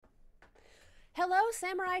Hello,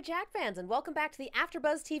 Samurai Jack fans, and welcome back to the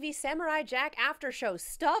AfterBuzz TV Samurai Jack After Show.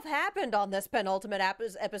 Stuff happened on this penultimate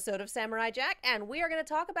episode of Samurai Jack, and we are going to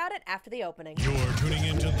talk about it after the opening. You're tuning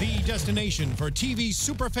into the destination for TV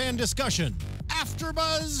superfan discussion,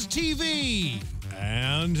 AfterBuzz TV.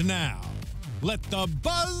 And now, let the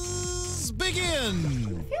buzz begin.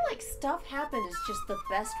 I feel like stuff happened is just the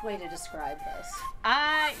best way to describe this.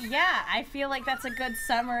 Yeah, I feel like that's a good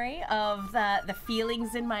summary of the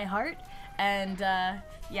feelings in my heart. And,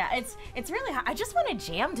 yeah, it's really hot. I just want to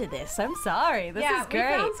jam to this. I'm sorry. This is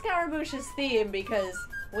great. We found Scaramouche's theme because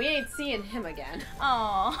we ain't seeing him again.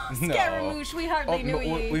 Aw, Scaramouche, we hardly knew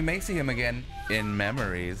you. We may see him again in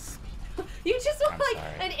memories. You just want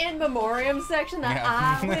an in memoriam section that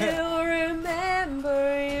I will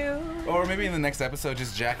remember you. Or maybe in the next episode,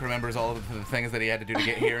 just Jack remembers all of the things that he had to do to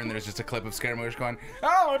get here, and there's just a clip of Scaramouche going,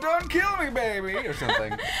 "Oh, don't kill me, baby," or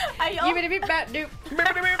something. Yep,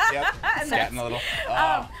 scatting a little.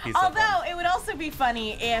 Although it would also be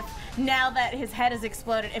funny if now that his head has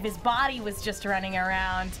exploded, if his body was just running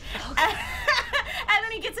around. And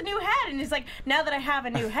then he gets a new head, and he's like, now that I have a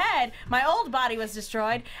new head, my old body was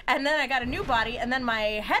destroyed, and then I got a new body, and then my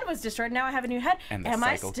head was destroyed, now I have a new head. Am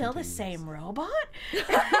I still the same robot?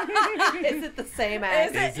 Is it the same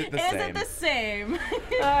as? Is it the same?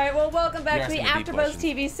 All right, well, welcome back to the AfterBuzz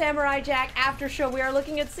TV Samurai Jack After Show. We are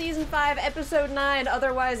looking at Season 5, Episode 9,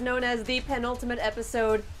 otherwise known as the penultimate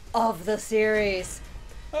episode of the series.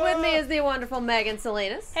 With me is the wonderful Megan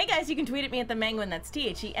Salinas. Hey guys, you can tweet at me at the Menguin. That's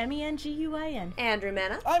TheMenguin. Andrew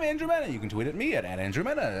Mena. I'm Andrew Mena. You can tweet at me at Andrew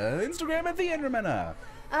Mena. Instagram at the Andrew Mena.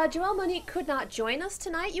 Joelle Monique could not join us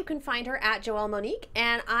tonight. You can find her at Joelle Monique.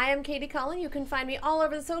 And I am Katie Cullen. You can find me all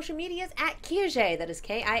over the social medias at Kiaxet. That is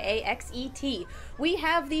Kiaxet. We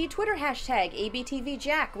have the Twitter hashtag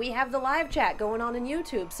ABTVJack. We have the live chat going on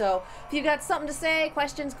YouTube. So if you've got something to say,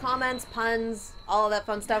 questions, comments, puns, all of that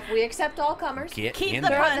fun stuff, we accept all comers. Keep the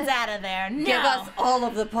puns out of there. No. Give us all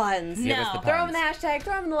of the puns. No. Throw them in the hashtag,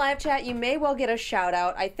 throw them in the live chat. You may well get a shout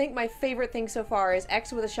out. I think my favorite thing so far is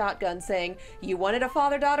X with a shotgun saying, "You wanted a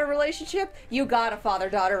father-daughter relationship? You got a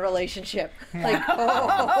father-daughter relationship." Like,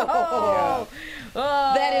 that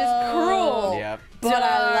is cruel. Yep. But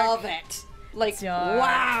I love it. Like, Dark.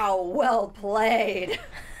 wow, well played.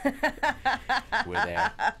 We're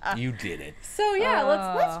there. You did it. So yeah,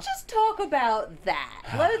 let's just talk about that.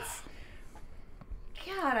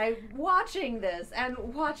 God, I'm watching this and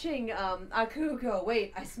watching Aku go,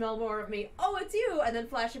 wait, I smell more of me. Oh, it's you. And then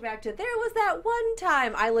flashing back to, there was that one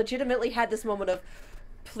time I legitimately had this moment of,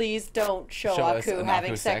 please don't show Aku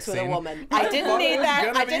having sex with a woman. I didn't need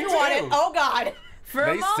that. I didn't want it. Oh, God. For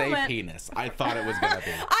a moment. They say penis. I thought it was going to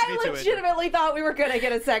be. I legitimately thought we were going to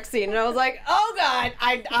get a sex scene, and I was like, oh, God,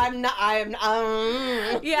 I'm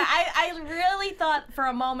not. Yeah, I really thought for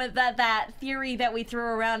a moment that theory that we threw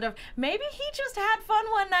around of maybe he just had fun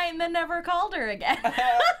one night and then never called her again,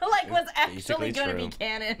 like was actually going to be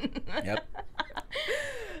canon. Yep.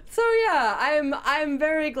 So, yeah, I'm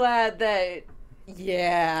very glad that...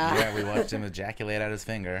 Yeah, we watched him ejaculate out his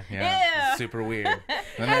finger. Yeah. Super weird.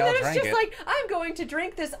 And then it's just like, I'm going to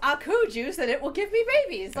drink this Aku juice and it will give me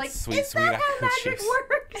babies. Like, sweet, is that how magic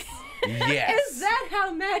works? Yes. Is that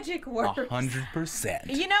how magic works?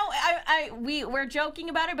 100%. You know, we're joking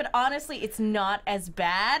about it, but honestly, it's not as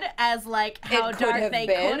bad as like how dark they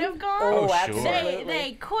could have gone. Oh, absolutely.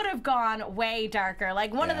 They could have gone way darker.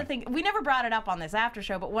 Like one of the things, we never brought it up on this after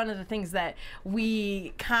show, but one of the things that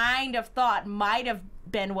we kind of thought might have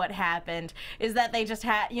been what happened is that they just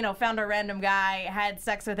had, found a random guy, had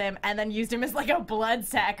sex with him, and then used him as like a blood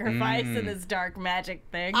sacrifice in this dark magic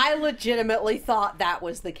thing. I legitimately thought that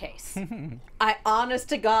was the case. I, honest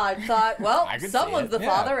to God, thought, well, someone's the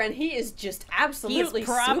father, and he is just absolutely He's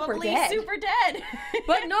probably super dead.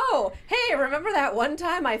 But no, hey, remember that one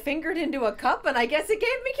time I fingered into a cup, and I guess it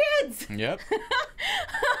gave me kids? Yep.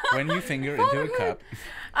 When you finger into a cup,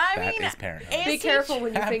 that is parenthood. Be careful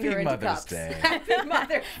when you finger into cups.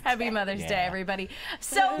 Happy Mother's Day, everybody.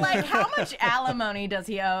 So, like, how much alimony does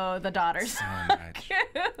he owe the daughters? So much.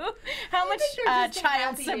 How much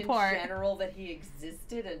child support? In general, that he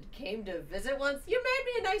existed and came to visit once. You made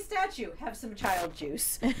me a nice statue. Have some child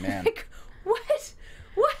juice. Man. Like, what?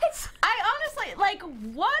 What? I honestly, like,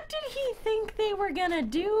 what did he think they were gonna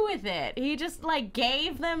do with it? He just, like,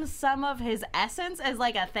 gave them some of his essence as,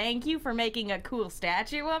 like, a thank you for making a cool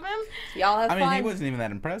statue of him? Y'all have fun. I mean, he wasn't even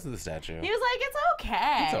that impressed with the statue. He was like, it's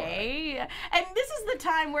okay. It's all right. And this is the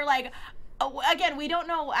time where, like, again, we don't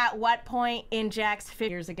know at what point in Jack's 50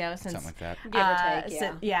 years ago since Something like that. Give or take,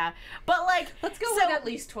 yeah. yeah. But like, Let's go so, with at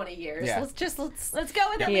least 20 years. Yeah. Let's go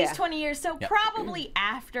with at Yeah. least 20 years. So probably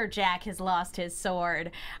after Jack has lost his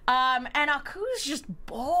sword. And Aku's just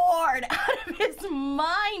bored out of his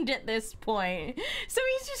mind at this point. So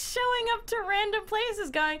he's just showing up to random places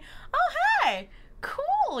going, oh, hey,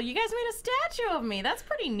 cool. You guys made a statue of me. That's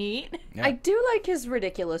pretty neat. Yeah. I do like his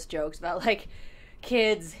ridiculous jokes about, like,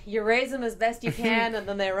 kids, you raise them as best you can, and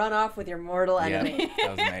then they run off with your mortal enemy. Yeah, that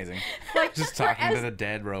was amazing. Like, Just for talking as- to the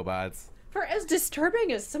dead robots. For as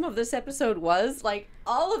disturbing as some of this episode was, like,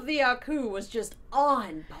 all of the Aku was just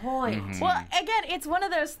on point. Mm-hmm. Well, again, it's one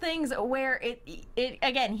of those things where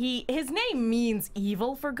his name means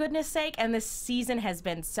evil, for goodness sake, and this season has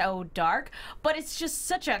been so dark, but it's just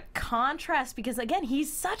such a contrast because, again,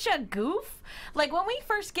 he's such a goof. Like, when we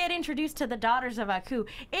first get introduced to the Daughters of Aku,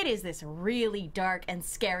 it is this really dark and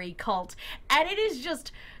scary cult, and it is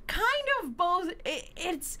just kind of both,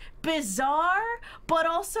 it's bizarre, but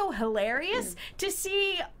also hilarious to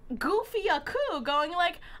see goofy Aku going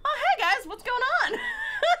like, oh, hey guys, what's going on?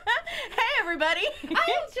 Hey, everybody.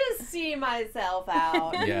 I just see myself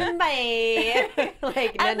out. Yeah. Bye.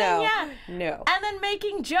 Like, no, And then, no. yeah. No. And then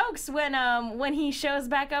making jokes when he shows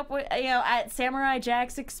back up with, at Samurai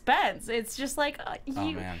Jack's expense. It's just like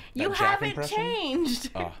man. you That Jack haven't impression? changed.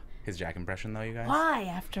 Oh, his Jack impression though, you guys. Why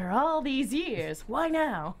after all these years? Why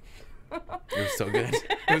now? It was so good.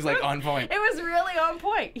 It was like on point. It was really on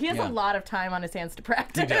point. He has Yeah. a lot of time on his hands to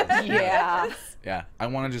practice. Yeah. Yeah, I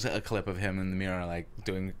wanted just a clip of him in the mirror, like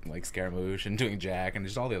doing like Scaramouche and doing Jack and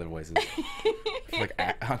just all the other voices. Like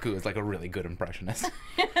Haku is like a really good impressionist.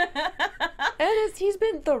 And he's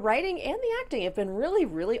been, the writing and the acting have been really,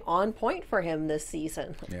 really on point for him this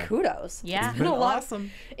season. Yeah. Kudos. Yeah. It's been a lot.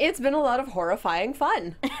 awesome. It's been a lot of horrifying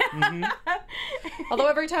fun. Although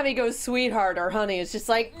every time he goes sweetheart or honey, it's just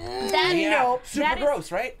like, nope. Super That is-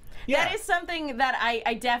 gross, right? Yeah. That is something that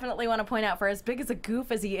I definitely want to point out. For as big as a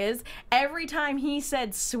goof as he is, every time he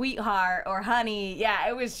said sweetheart or honey, yeah,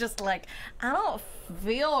 it was just like, I don't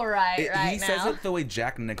feel right He now. says it the way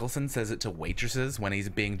Jack Nicholson says it to waitresses when he's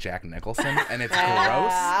being Jack Nicholson, and it's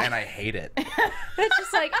gross, and I hate it. It's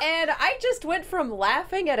just like, and I just went from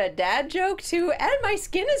laughing at a dad joke to, and my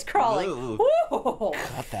skin is crawling. Ooh. Ooh.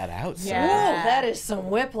 Cut that out, sir. Yeah. Ooh, that is some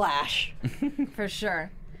whiplash. For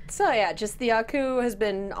sure. So yeah, just the Aku has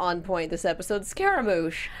been on point this episode.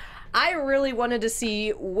 Scaramouche. I really wanted to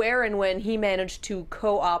see where and when he managed to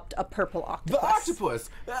co-opt a purple octopus. The octopus!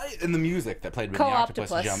 And the music that played when the octopus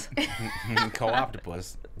Co-optopus. jumped.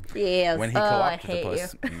 Co-optopus. Yes. When he I co-opted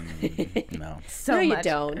hate the puss. No. So no, you much.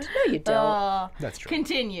 don't. No, you don't. Oh, That's true.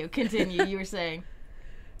 Continue. You were saying.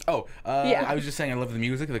 Oh, Yeah. I was just saying I love the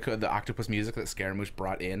music, the octopus music that Scaramouche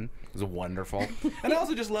brought in. It was wonderful. And I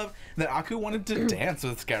also just love that Aku wanted to dance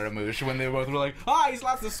with Scaramouche when they both were like, he's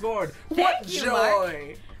lost the sword. What you,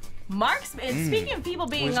 joy! Mark's, speaking of people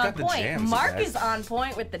being he's on got the point, jams, you Mark guys. is on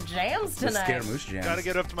point with the jams The tonight. Scaramouche jams. Gotta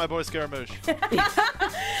get up to my boy Scaramouche.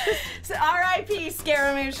 So, R.I.P.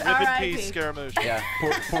 Scaramouche. Rip in R.I.P. peace, Scaramouche. Yeah,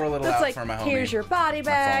 pour a little It's out like, for my homie. here's your body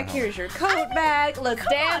bag, all. here's your coat bag, let's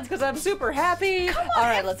dance because I'm super happy. All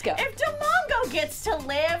right, let's go. If Damongo gets to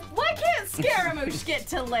live, why can't Scaramouche get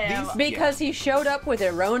to live? Because he showed up with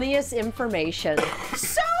erroneous information.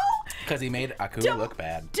 So, Because he made Aku look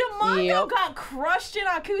bad. Damongo Yep. got crushed in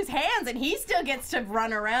Aku's hands and he still gets to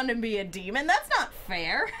run around and be a demon. That's not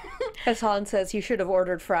fair. As Han says, you should have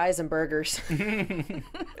ordered fries and burgers.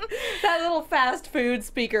 That little fast food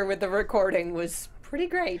speaker with the recording was pretty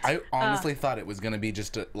great. I honestly thought it was gonna be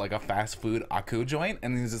just like a fast food Aku joint,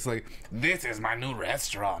 and he was just like, "This is my new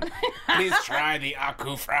restaurant. Please try the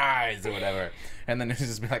Aku fries or whatever." And then it would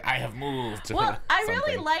just be like, "I have moved." To Well, I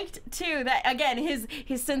really something. liked too that again his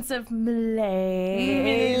sense of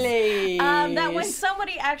malaise. Malaise. That when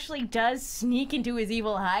somebody actually does sneak into his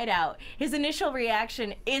evil hideout, his initial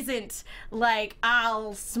reaction isn't like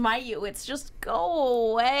 "I'll smite you." It's just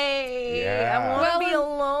 "Go away. Yeah. I want to Well, be This is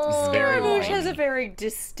alone." very Scaramouche whiny. has a very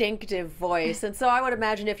distinctive voice, and so I would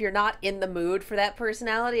imagine if you're not in the mood for that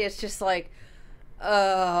personality, it's just like,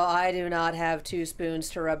 oh, I do not have 2 spoons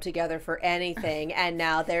to rub together for anything, and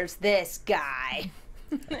now there's this guy.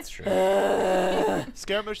 That's true.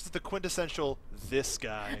 Scaramouche is the quintessential this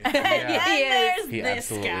guy. And He there's is. He this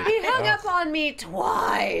absolutely- guy. He hung up on me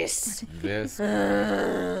twice. This.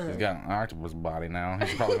 He's got an octopus body now.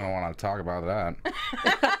 He's probably gonna want to talk about that.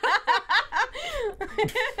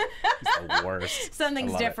 the worst.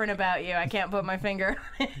 Something's I love it. different about you. I can't put my finger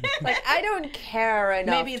on it. Like, I don't care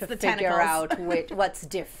enough Maybe it's to the figure tentacles. out what's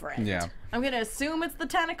different. Yeah. I'm going to assume it's the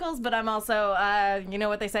tentacles, but I'm also, you know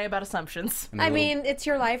what they say about assumptions. I mean, it's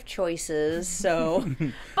your life choices, so.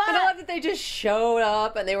 But I love that they just showed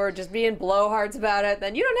up and they were just being blowhards about it.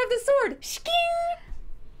 Then you don't have the sword. Shking!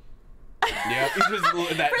 Yeah, it's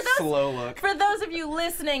just that slow look. for those of you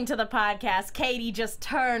listening to the podcast, Katie just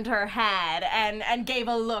turned her head and gave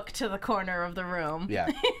a look to the corner of the room. Yeah.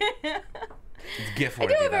 It's GIF I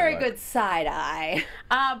worthy. do a that very look. good side eye,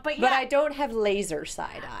 But yeah, but I don't have laser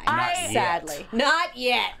side eye. Not sadly. Not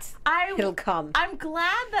yet. It'll come. I'm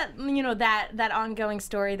glad that that ongoing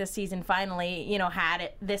story this season finally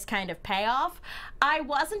had this kind of payoff. I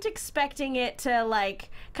wasn't expecting it to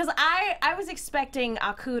because I was expecting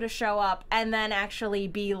Aku to show up and then actually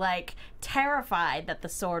be terrified that the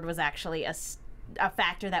sword was actually a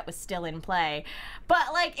factor that was still in play. But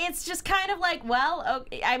it's just kind of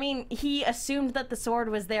I mean, he assumed that the sword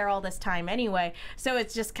was there all this time anyway, so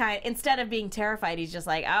it's just instead of being terrified, he's just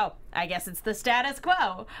oh, I guess it's the status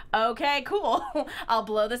quo. Okay, cool. I'll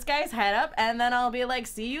blow this guy's head up and then I'll be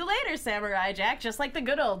see you later, Samurai Jack, just like the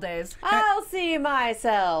good old days. I'll see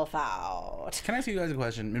myself out. Can I ask you guys a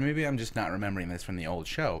question? Maybe I'm just not remembering this from the old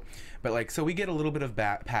show, but so we get a little bit of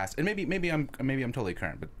past, and maybe I'm totally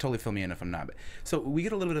current, but totally fill me in if I'm not. But so we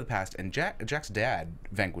get a little bit of the past, and Jack's dad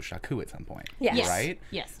vanquished Aku at some point. Yes. Right?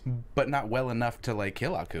 Yes. But not well enough to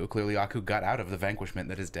kill Aku. Clearly, Aku got out of the vanquishment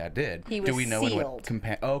that his dad did. He was Do we know in sealed.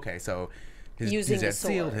 what okay, so his Using the dad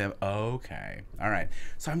sealed sword. him. Okay, all right.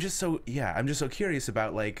 So I'm just so curious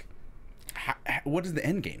about what is the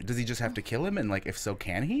end game? Does he just have to kill him? And if so,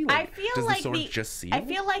 can he? I feel does like the sword just seal? I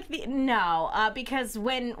feel like because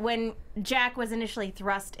when Jack was initially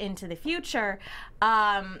thrust into the future,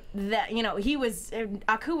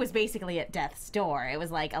 Aku was basically at death's door. It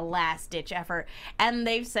was a last ditch effort, and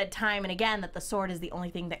they've said time and again that the sword is the only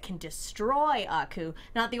thing that can destroy Aku,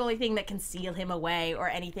 not the only thing that can seal him away or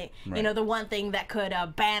anything. Right. The one thing that could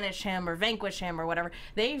banish him or vanquish him or whatever.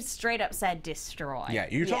 They've straight up said destroy. Yeah,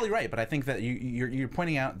 you're totally right, but I think that you're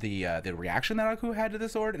pointing out the reaction that Aku had to the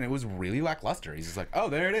sword, and it was really lackluster. He's just oh,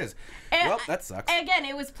 there it is. Well, that sucks. And again,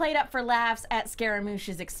 it was played up for laughs at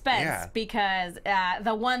Scaramouche's expense, Yeah. because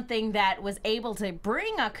the one thing that was able to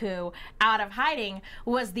bring Aku out of hiding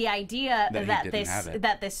was the idea That he that didn't have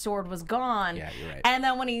it. this sword was gone. Yeah, you're right. And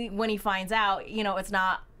then when he finds out, it's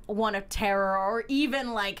not one of terror or even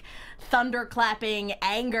thunderclapping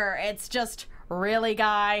anger. It's just really,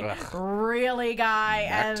 guy, Ugh. really, guy.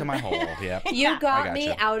 Back to my hole. Yeah. You got I me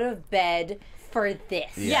gotcha. out of bed for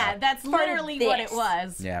this. Yeah, that's literally what it this.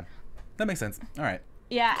 was. Yeah, that makes sense. All right.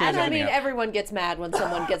 Yeah, Cool. and I Set me mean, up. everyone gets mad when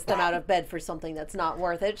someone gets them out of bed for something that's not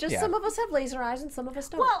worth it. Just Yeah. some of us have laser eyes and some of us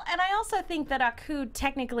don't. Well, and I also think that Aku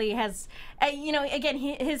technically has, again,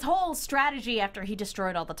 his whole strategy after he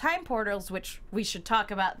destroyed all the time portals, which we should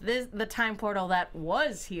talk about the time portal that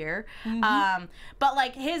was here.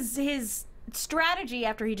 But his strategy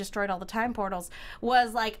after he destroyed all the time portals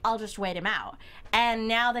was I'll just wait him out. And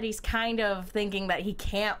now that he's kind of thinking that he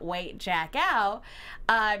can't wait Jack out,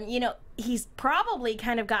 he's probably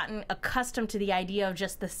kind of gotten accustomed to the idea of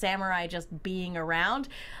just the samurai just being around.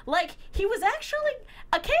 He was actually,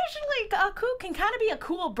 occasionally, Aku can kind of be a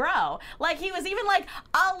cool bro. He was even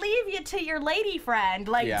I'll leave you to your lady friend.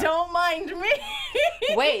 Yeah. Don't mind me.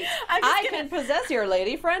 Wait, I'm just I gonna- can possess your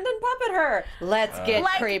lady friend and puppet her. Let's get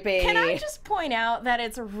creepy. Can I just point out that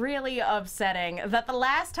it's really upsetting that the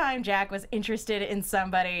last time Jack was interested in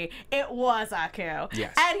somebody, it was Aku.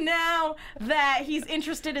 Yes. And now that he's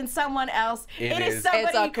interested in someone else, It it is is- somebody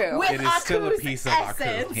It's Aku. with It is still a Aku's piece of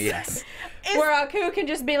essence. Aku. Yes. Where Aku can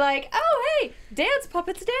just be oh hey, dance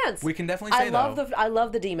puppets dance. We can definitely say, I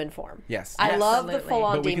love the demon form. Yes. I love the Absolutely.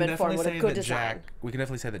 full-on But we can demon form definitely with a say good that design. we can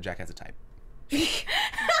definitely say that Jack has a type.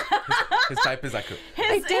 His type is Aku.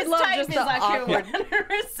 I did his love type just is the Aku, awkward-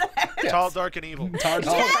 100%. Tall, dark, and evil. That's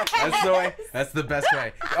the way. That's the best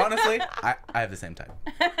way. Honestly, I have the same type.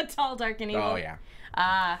 Tall, dark, and evil. Oh yeah.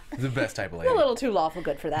 The best type of lady. A little too lawful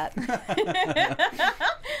good for that.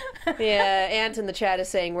 Yeah, Ant in the chat is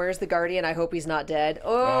saying, "Where's the guardian? I hope he's not dead."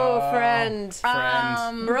 Oh, friend.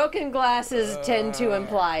 Friend. Broken glasses tend to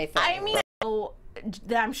imply things. I mean,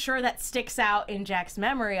 I'm sure that sticks out in Jack's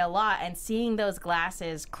memory a lot, and seeing those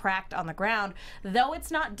glasses cracked on the ground, though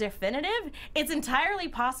it's not definitive, it's entirely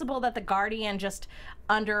possible that the Guardian just,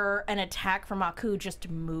 under an attack from Aku, just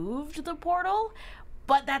moved the portal,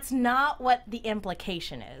 but that's not what the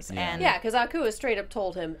implication is. And Yeah, because Aku has straight up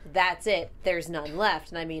told him, that's it, there's none left.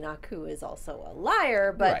 And I mean, Aku is also a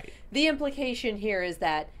liar, but Right. the implication here is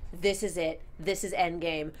that this is it. This is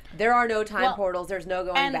Endgame. There are no time portals. There's no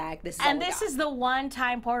going back. This is all we got. is the one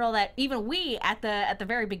time portal that even we at the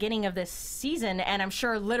very beginning of this season, and I'm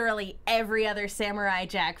sure literally every other Samurai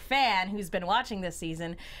Jack fan who's been watching this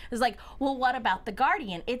season is like, well, what about the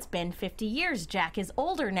Guardian? It's been 50 years. Jack is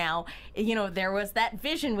older now. You know, there was that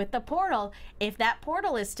vision with the portal. If that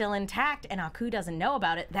portal is still intact and Aku doesn't know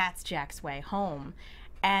about it, that's Jack's way home.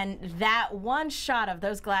 And that one shot of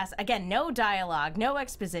those glasses, again, no dialogue, no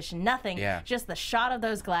exposition, nothing. Yeah. Just the shot of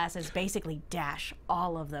those glasses basically dash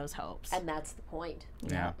all of those hopes. And that's the point.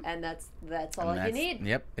 Yeah. And that's all you need.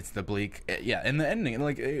 Yep, it's the bleak. Yeah, and the ending,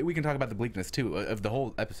 like we can talk about the bleakness too of the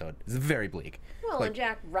whole episode. It's very bleak. Well, like, and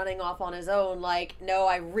Jack running off on his own, like, no,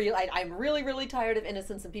 I'm really, really tired of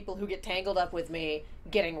innocents and people who get tangled up with me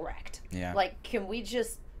getting wrecked. Yeah. Like, can we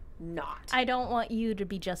just not? I don't want you to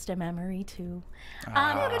be just a memory, too.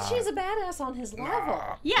 Yeah, but she's a badass on his level.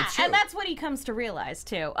 Yeah, It's true. and that's what he comes to realize,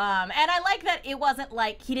 too. And I like that it wasn't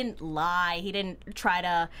like he didn't lie. He didn't try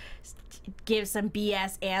to give some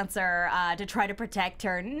BS answer to try to protect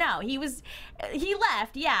her. No, he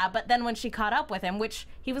left, yeah, but then when she caught up with him, which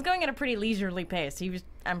he was going at a pretty leisurely pace,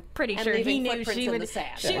 I'm pretty And sure he leaving knew footprints she in would, the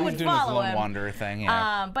sand. she yeah, he's would doing his follow lone him. wanderer thing.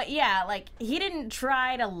 Yeah. But yeah, like he didn't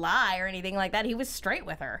try to lie or anything like that. He was straight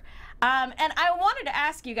with her. And I wanted to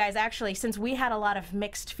ask you guys, actually, since we had a lot of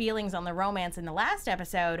mixed feelings on the romance in the last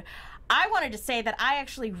episode, I wanted to say that I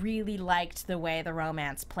actually really liked the way the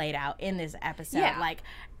romance played out in this episode. Yeah. Like,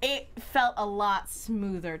 it felt a lot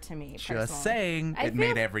smoother to me. Just personally. saying, I it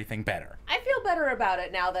made feel- everything better. I feel better about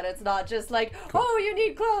it now that it's not just like, oh, you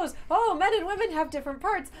need clothes. Oh, men and women have different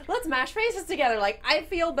parts. Let's mash faces together. Like, I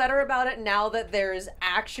feel better about it now that there's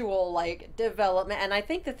actual, like, development. And I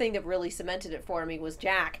think the thing that really cemented it for me was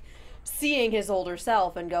Jack seeing his older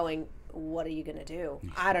self and going, what are you going to do?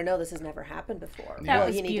 I don't know. This has never happened before. That Well,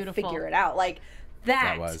 was you need beautiful. to figure it out. Like,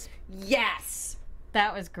 that was. Yes.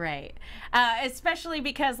 That was great. Especially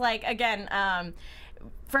because, like, again,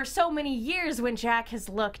 for so many years when Jack has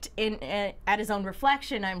looked at his own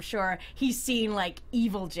reflection, I'm sure he's seen, like,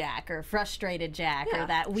 evil Jack or frustrated Jack Yeah. or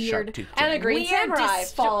that weird... Shark tooth And a Jack. green weird samurai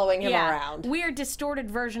following him yeah, around. Weird distorted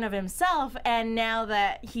version of himself, and now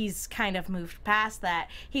that he's kind of moved past that,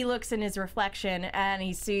 he looks in his reflection and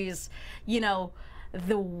he sees, you know,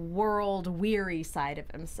 the world weary side of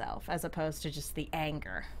himself as opposed to just the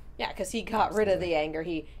anger. Yeah, because he got rid of the anger.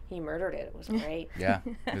 He murdered it. It was great. Yeah,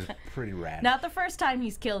 it was pretty rad. Not the first time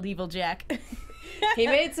he's killed evil Jack. He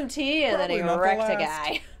made some tea and then he Probably not the wrecked a last.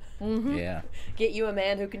 guy. Yeah. Get you a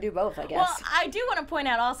man who can do both, I guess. Well, I do want to point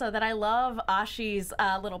out also that I love Ashi's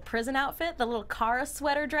little prison outfit, the little Kara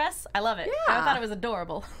sweater dress. I love it. I Yeah. thought it was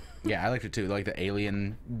adorable. Yeah, I liked it too. Like the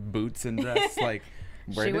alien boots and dress. Like,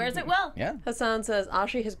 where She did- wears it well. Yeah. Hassan says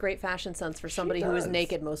Ashi has great fashion sense for somebody who is does.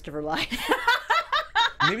 naked most of her life.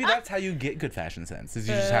 Maybe that's how you get good fashion sense. Is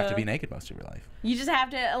you just have to be naked most of your life. You just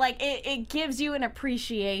have to, like, it gives you an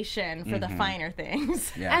appreciation for the finer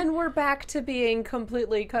things. Yeah. And we're back to being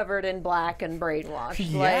completely covered in black and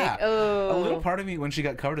brainwashed. Yeah. Like, oh. A little part of me, when she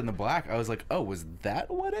got covered in the black, I was like, oh, was that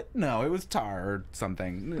what it? No, it was tar or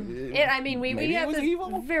something. I mean, we Maybe it have was this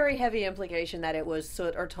evil. very heavy implication that it was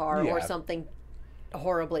soot or tar or Yeah. something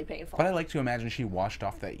horribly painful. But I like to imagine she washed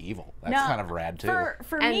off that evil. That's No, kind of rad too.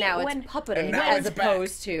 For and me, now it's when, puppeted And now as it's back.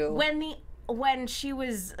 opposed to... when she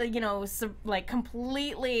was, like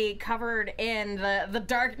completely covered in the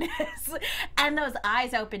darkness and those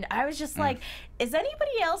eyes opened, I was just like, is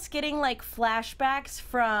anybody else getting like flashbacks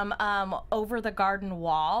from Over the Garden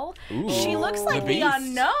Wall? Ooh. She looks The like the Beast.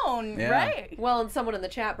 unknown, Yeah. right? Well, and someone in the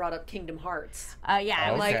chat brought up Kingdom Hearts. Yeah,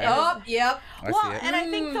 it was Like, Okay. oh, yep. I well, see it. and I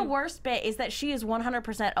think the worst bit is that she is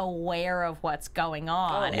 100% aware of what's going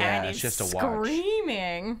on, yeah, and it's is just a watch.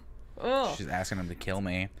 screaming. Ugh. She's asking him to kill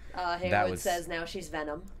me. Haywood says now she's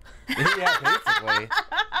Venom. Yeah, basically.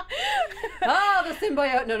 Oh, the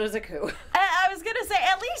symbiote known as Aku. I was gonna say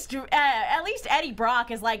at least Eddie Brock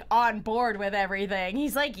is like on board with everything.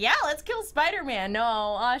 He's like, yeah, let's kill Spider-Man.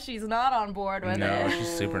 No, she's not on board with No, it. she's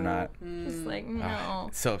super not. Just like, no,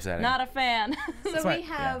 It's so upsetting. not a fan. So my- we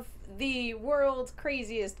have the world's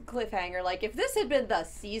craziest cliffhanger. Like, if this had been the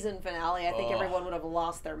season finale, I think everyone would have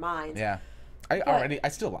lost their minds. Yeah. I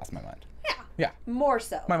still lost my mind. Yeah. Yeah. More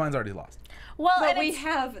so. My mind's already lost. Well, But and we it's-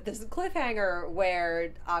 have this cliffhanger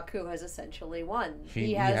where Aku has essentially won.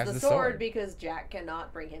 He has has the the sword sword. because Jack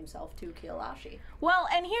cannot bring himself to kill Ashi. well,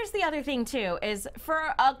 and here's the other thing too: is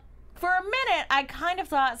for a minute, I kind of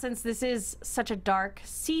thought, since this is such a dark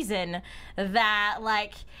season, that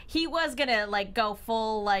like he was gonna like go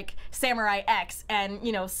full like Samurai X and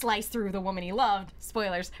slice through the woman he loved.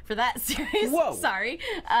 Spoilers for that series. Whoa. Sorry.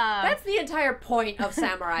 That's the entire point of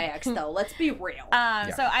Samurai X, though. Let's be real.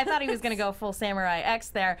 So I thought he was going to go full Samurai X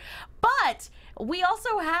there. But we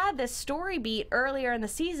also had this story beat earlier in the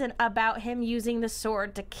season about him using the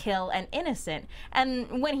sword to kill an innocent.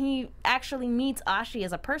 And when he actually meets Ashi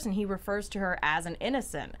as a person, he refers to her as an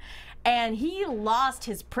innocent. And he lost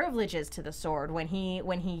his privileges to the sword when he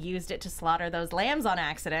used it to slaughter those lambs on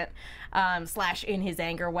accident, / in his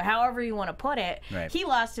anger, however you want to put it. Right. He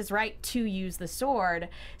lost his right to use the sword.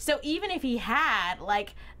 So even if he had,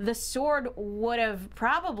 like, the sword would have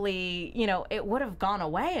probably, it would have gone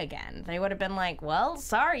away again. They would have been like, well,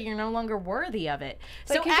 sorry, you're no longer worthy of it.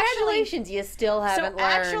 But so congratulations, you still haven't learned.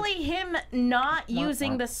 Actually, him not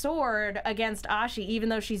using the sword against Ashi, even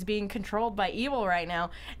though she's being controlled by evil right now,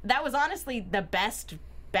 that was honestly the best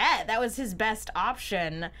bet. That was his best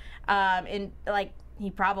option. He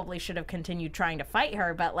probably should have continued trying to fight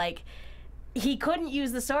her, but like he couldn't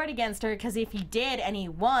use the sword against her, because if he did and he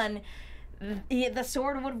won, the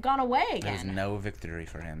sword would have gone away again. There's no victory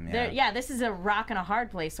for him. Yeah. This is a rock and a hard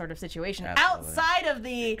place sort of situation. Absolutely. Outside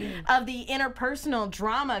of the interpersonal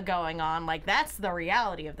drama going on, like that's the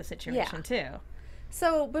reality of the situation too.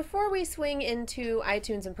 So before we swing into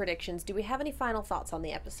iTunes and predictions, do we have any final thoughts on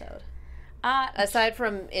the episode? Aside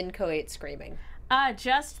from Inchoate screaming.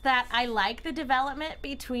 Just that I like the development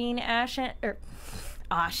between Ashi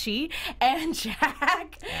and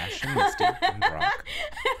Jack. Ash and Misty and Brock.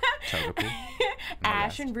 Togepi.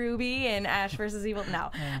 Ash and Ruby and Ash versus Evil. No.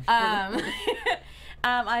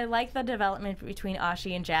 I like the development between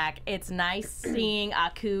Ashi and Jack. It's nice seeing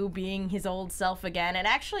Aku being his old self again and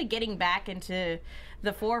actually getting back into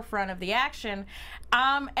the forefront of the action.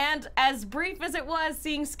 And as brief as it was,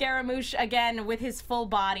 seeing Scaramouche again with his full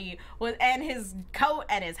body and his coat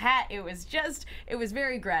and his hat, it was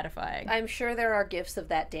very gratifying. I'm sure there are gifs of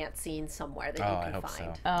that dance scene somewhere that you can I hope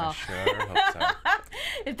find. so. I sure hope so.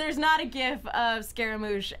 If there's not a gif of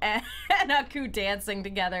Scaramouche and Aku dancing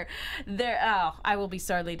together, I will be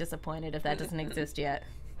sorely disappointed if that doesn't exist yet.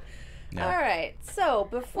 Yeah. All right. So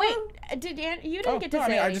before you didn't get to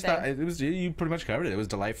say anything. I just thought you pretty much covered it. It was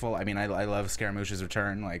delightful. I mean, I love Scaramouche's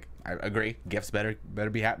return. Like, I agree. Gifts better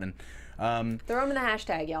be happening. Throw them in the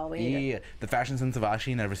hashtag, y'all. We need it. The fashion sense of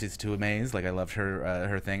Ashi never ceases to amaze. Like, I loved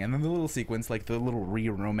her thing, and then the little sequence, like the little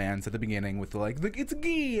romance at the beginning with the it's a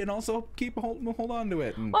gi, and also hold on to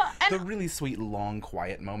it. And the really sweet, long,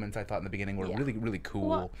 quiet moments I thought in the beginning were really, really cool.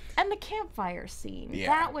 Well, and the campfire scene, Yeah.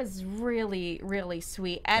 that was really, really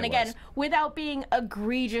sweet. And It again, was. without being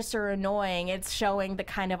egregious or annoying, it's showing the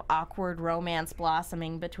kind of awkward romance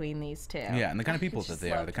blossoming between these two. Yeah, and the kind of people that Just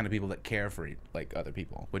they are, love- the kind of people that care for other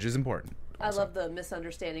people, which is important. I love the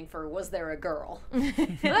misunderstanding for was there a girl?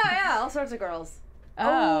 Yeah, all sorts of girls.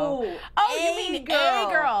 Oh, you mean a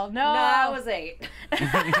girl? No, I was 8.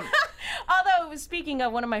 Although, speaking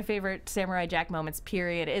of, one of my favorite Samurai Jack moments,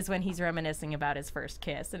 period, is when he's reminiscing about his first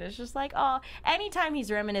kiss. And it's just like, anytime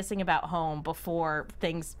he's reminiscing about home before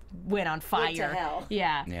things went on fire. Went to hell.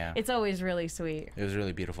 Yeah. It's always really sweet. It was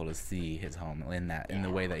really beautiful to see his home in the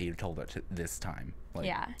way that he told it this time. Like,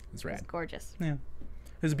 Yeah. it's rad. It's gorgeous. Yeah, it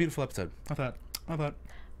was a beautiful episode. I thought.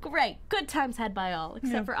 Great. Good times had by all,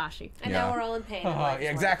 except for Ashi. And Yeah. now we're all in pain. and life is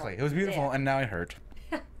Yeah, exactly. wonderful. It was beautiful, Yeah. and now I hurt.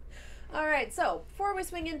 All right, so before we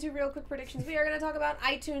swing into real quick predictions, we are going to talk about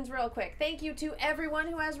iTunes real quick. Thank you to everyone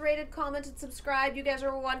who has rated, commented, subscribed. You guys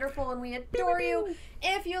are wonderful, and we adore you.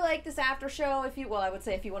 If you like this after show, I would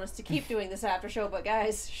say if you want us to keep doing this after show, but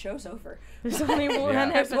guys, show's over. There's only one Yeah.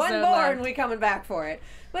 There's episode one more, left. and we coming back for it.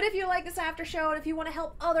 But if you like this after show, and if you want to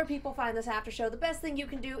help other people find this after show, the best thing you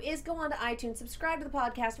can do is go on to iTunes, subscribe to the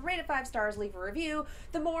podcast, rate it 5 stars, leave a review.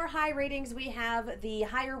 The more high ratings we have, the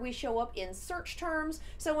higher we show up in search terms.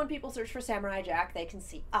 So when people search for Samurai Jack, they can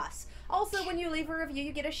see us. Also, when you leave a review,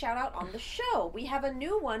 you get a shout out on the show. We have a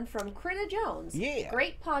new one from Critta Jones. Yeah.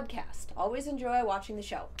 Great podcast. Always enjoy watching the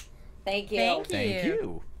show. Thank you. Thank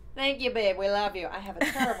you. Thank you, babe. We love you. I have a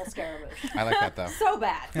terrible Scaramouche. I like that though. So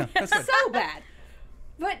bad. that's good. So bad.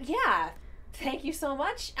 But yeah, thank you so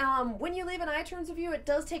much. When you leave an iTunes review, it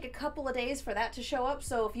does take a couple of days for that to show up.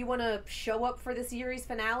 So if you want to show up for the series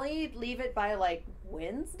finale, leave it by like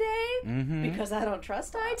Wednesday, because I don't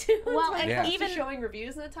trust iTunes. Well, when it and comes to even- showing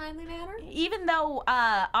reviews in a timely manner. Even though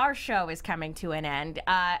our show is coming to an end,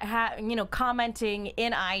 commenting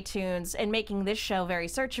in iTunes and making this show very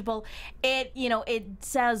searchable, it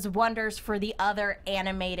says wonders for the other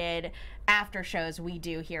animated after shows we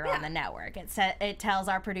do here on the network. It tells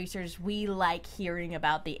our producers we like hearing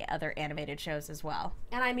about the other animated shows as well.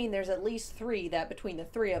 And I mean, there's at least 3 that between the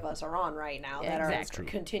 3 of us are on right now that Exactly. are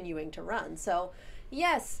continuing to run. So,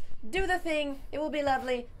 yes, do the thing. It will be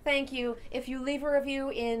lovely. Thank you. If you leave a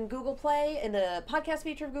review in Google Play, in the podcast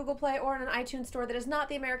feature of Google Play, or in an iTunes store that is not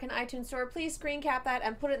the American iTunes store, please screen cap that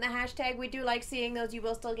and put it in the hashtag. We do like seeing those. You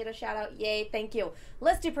will still get a shout out. Yay. Thank you.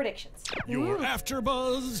 Let's do predictions. Your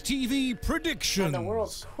AfterBuzz TV predictions. The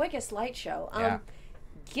world's quickest light show. Yeah.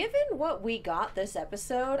 Given what we got this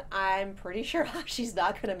episode, I'm pretty sure she's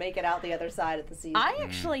not going to make it out the other side of the season. I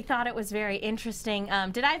actually thought it was very interesting.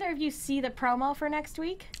 Did either of you see the promo for next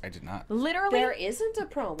week? I did not. Literally, There isn't a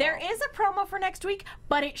promo. there is a promo for next week,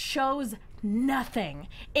 but it shows nothing.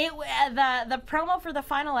 The promo for the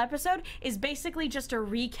final episode is basically just a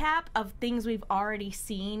recap of things we've already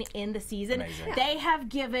seen in the season. Amazing. Yeah. They have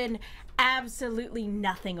given absolutely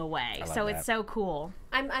nothing away, so that. it's so cool.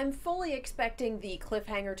 I'm fully expecting the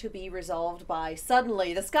cliffhanger to be resolved by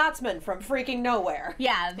suddenly the Scotsman from freaking nowhere.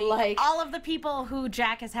 Yeah, Like- all of the people who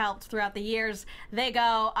Jack has helped throughout the years, they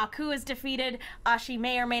go, Aku is defeated, Ashi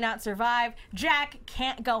may or may not survive, Jack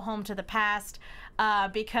can't go home to the past,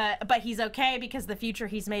 but he's okay because the future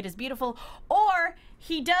he's made is beautiful, or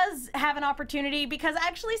he does have an opportunity because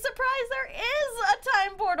actually, surprise, there is a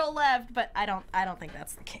time portal left, but I don't think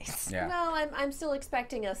that's the case. Yeah. Well, I'm still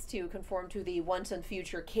expecting us to conform to the once and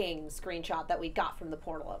future king screenshot that we got from the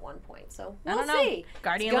portal at one point. So we'll I don't know. see.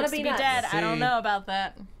 Guardian It's gonna looks to be nuts. dead. I don't See. know about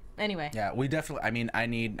that. Anyway. Yeah, we definitely. I mean, I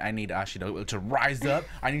need Ashi to rise up.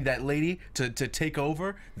 I need that lady to take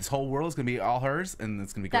over. This whole world is gonna be all hers, and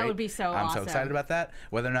it's gonna be great. That would be so I'm awesome. so excited about that.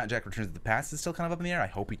 Whether or not Jack returns to the past is still kind of up in the air. I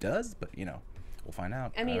hope he does, but we'll find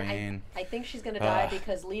out. I mean, I think she's going to die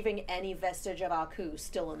because leaving any vestige of Aku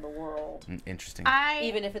still in the world, interesting.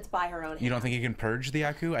 even if it's by her own hand. You don't think he can purge the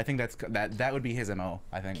Aku? I think that would be his MO.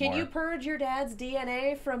 I think. Can more. you purge your dad's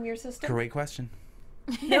DNA from your system? Great question.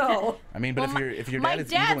 No. I mean, but if your My dad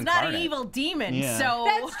is dad's evil not incarnate, an evil demon, Yeah. so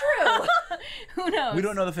That's true. who knows? we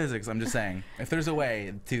don't know the physics. I'm just saying, if there's a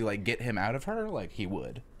way to like get him out of her, like he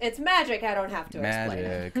would. It's magic. I don't have to explain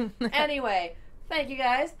it. Magic. Anyway, thank you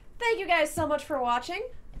guys. Thank you guys so much for watching.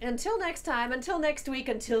 Until next time, until next week,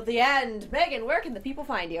 until the end. Megan, where can the people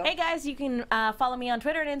find you? Hey guys, you can follow me on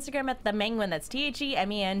Twitter and Instagram at the Menguin. That's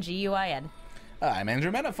TheMenguin. I'm Andrew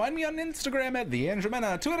Mena. Find me on Instagram at the Andrew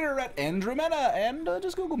Mena, Twitter at Andrew Mena, and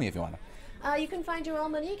just Google me if you want to. You can find Joelle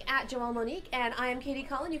Monique at Joelle Monique, and I am Katie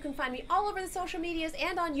Cullen. You can find me all over the social medias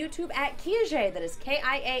and on YouTube at Kiaxet. That is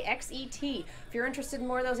Kiaxet. If you're interested in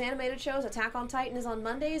more of those animated shows, Attack on Titan is on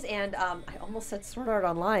Mondays, and I almost said Sword Art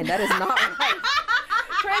Online. That is not right.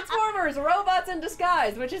 Transformers, Robots in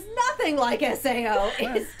Disguise, which is nothing like SAO,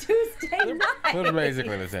 is Tuesday night. They're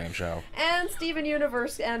basically the same show. And Steven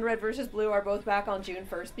Universe and Red vs. Blue are both back on June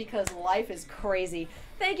 1st because life is crazy.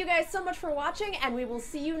 Thank you guys so much for watching, and we will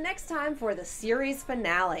see you next time for the series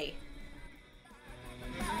finale.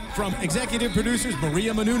 From executive producers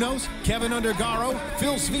Maria Menounos, Kevin Undergaro,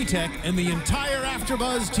 Phil Svitek, and the entire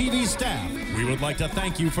AfterBuzz TV staff, we would like to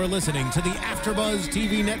thank you for listening to the AfterBuzz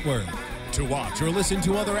TV network. To watch or listen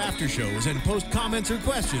to other after shows and post comments or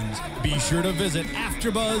questions, be sure to visit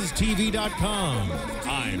AfterBuzzTV.com.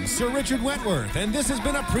 I'm Sir Richard Wentworth, and this has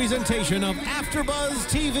been a presentation of AfterBuzz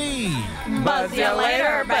TV. Buzz you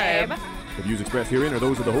later, babe. The views expressed herein are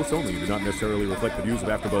those of the hosts only and do not necessarily reflect the views of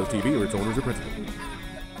AfterBuzz TV or its owners or principals.